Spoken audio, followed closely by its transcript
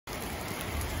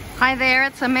Hi there,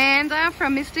 it's Amanda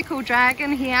from Mystical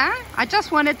Dragon here. I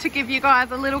just wanted to give you guys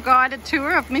a little guided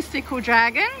tour of Mystical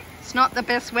Dragon. It's not the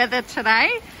best weather today,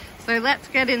 so let's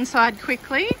get inside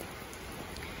quickly.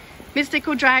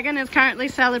 Mystical Dragon is currently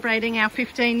celebrating our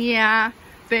 15-year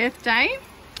birthday.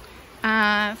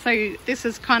 So this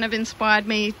has kind of inspired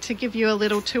me to give you a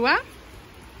little tour.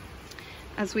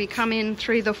 As we come in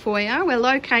through the foyer, we're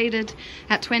located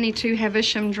at 22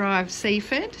 Heversham Drive,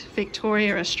 Seaford,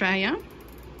 Victoria, Australia.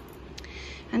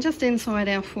 And just inside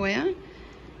our foyer,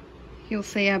 you'll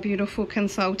see our beautiful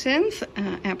consultants,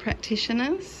 our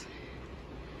practitioners,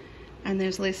 and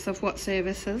there's lists of what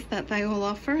services that they all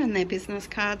offer, and their business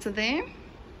cards are there.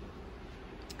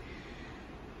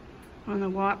 On the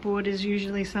whiteboard is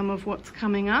usually some of what's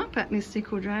coming up at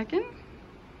Mystical Dragon.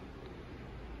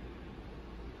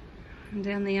 And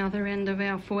down the other end of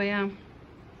our foyer,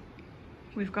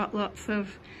 we've got lots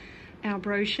of our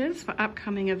brochures for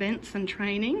upcoming events and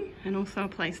training, and also a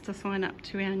place to sign up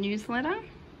to our newsletter.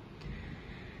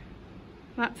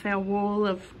 That's our wall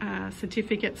of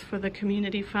certificates for the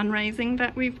community fundraising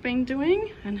that we've been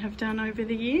doing and have done over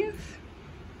the years.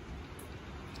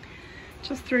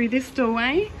 Just through this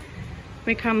doorway,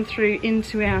 we come through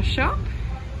into our shop.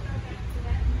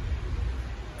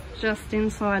 Just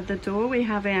inside the door, we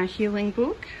have our healing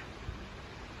book.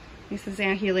 This is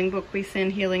our healing book. We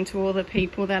send healing to all the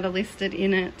people that are listed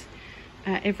in it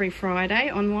every Friday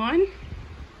online.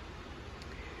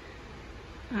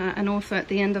 And also at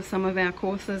the end of some of our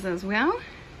courses as well.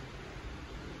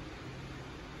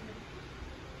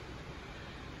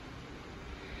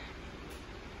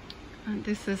 And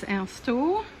this is our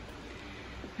store.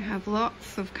 We have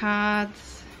lots of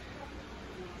cards,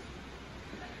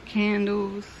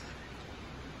 candles,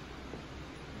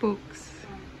 books,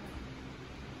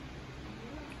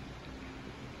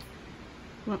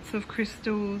 lots of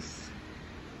crystals,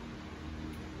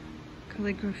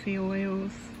 calligraphy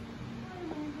oils.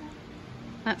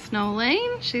 That's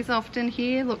Nolene. She's often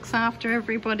here, looks after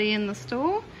everybody in the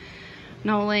store.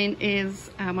 Nolene is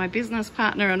my business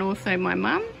partner and also my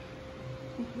mum.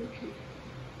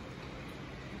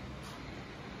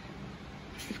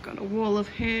 We've got a wall of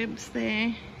herbs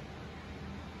there.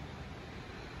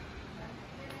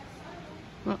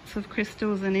 Lots of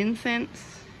crystals and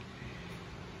incense.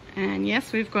 And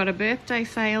yes, we've got a birthday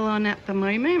sale on at the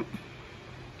moment.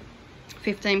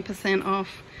 15%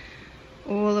 off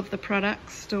all of the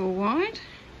products store-wide.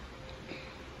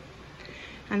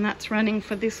 And that's running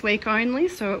for this week only,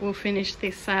 so it will finish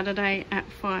this Saturday at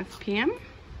 5 p.m.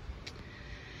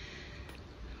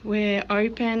 We're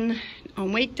open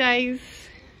on weekdays,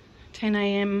 10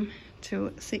 a.m.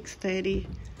 till 6:30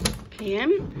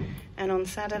 p.m. And on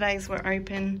Saturdays we're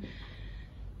open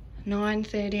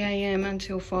 9:30 a.m.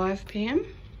 until 5 p.m.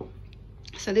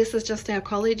 So this is just our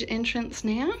college entrance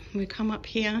now. We come up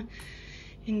here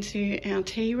into our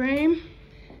tea room.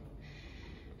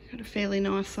 Got a fairly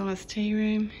nice sized tea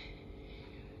room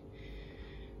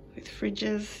with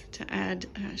fridges to add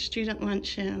student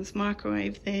lunches,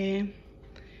 microwave there,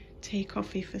 tea,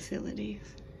 coffee facilities.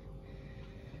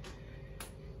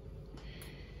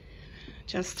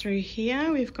 Just through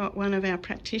here, we've got one of our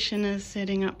practitioners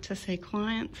setting up to see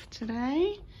clients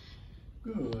today.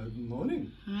 Good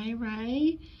morning. Hi,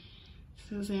 Ray.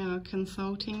 This is our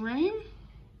consulting room.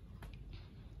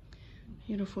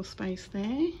 Beautiful space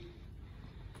there.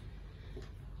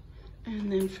 And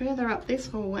then further up this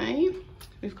hallway,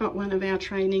 we've got one of our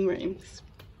training rooms.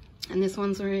 And this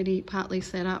one's already partly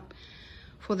set up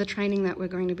for the training that we're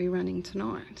going to be running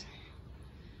tonight.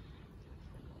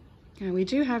 Now, we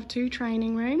do have two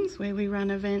training rooms where we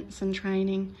run events and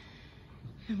training,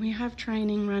 and we have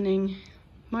training running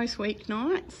most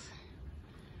weeknights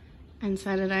and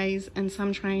Saturdays, and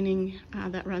some training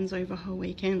that runs over whole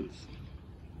weekends.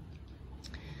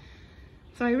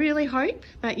 So I really hope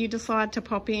that you decide to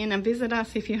pop in and visit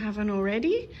us if you haven't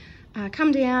already.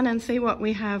 Come down and see what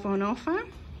we have on offer,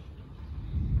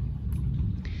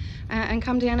 and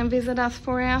come down and visit us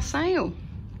for our sale.